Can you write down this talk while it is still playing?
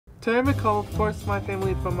Terry McAuliffe forced my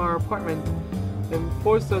family from our apartment and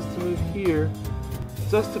forced us to move here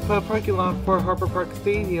just to put a parking lot for Harper Park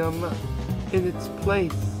Stadium in its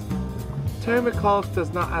place. Terry McAuliffe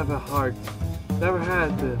does not have a heart. Never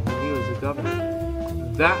had when he was a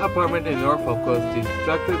governor. That apartment in Norfolk was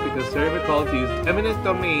destructed because Terry McAuliffe used eminent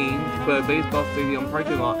domain to put a baseball stadium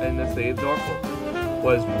parking lot in the state of Norfolk.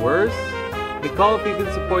 What is worse, McAuliffe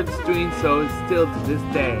even supports doing so still to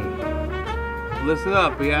this day. Listen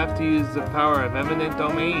up, we have to use the power of eminent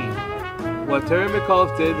domain. What Terry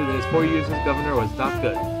McAuliffe did in his 4 years as governor was not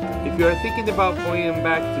good. If you are thinking about pointing him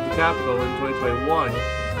back to the Capitol in 2021,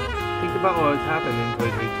 think about what has happened in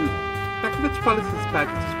 2022. Dr. Mitch Policy's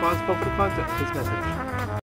package is responsible for the content of this message.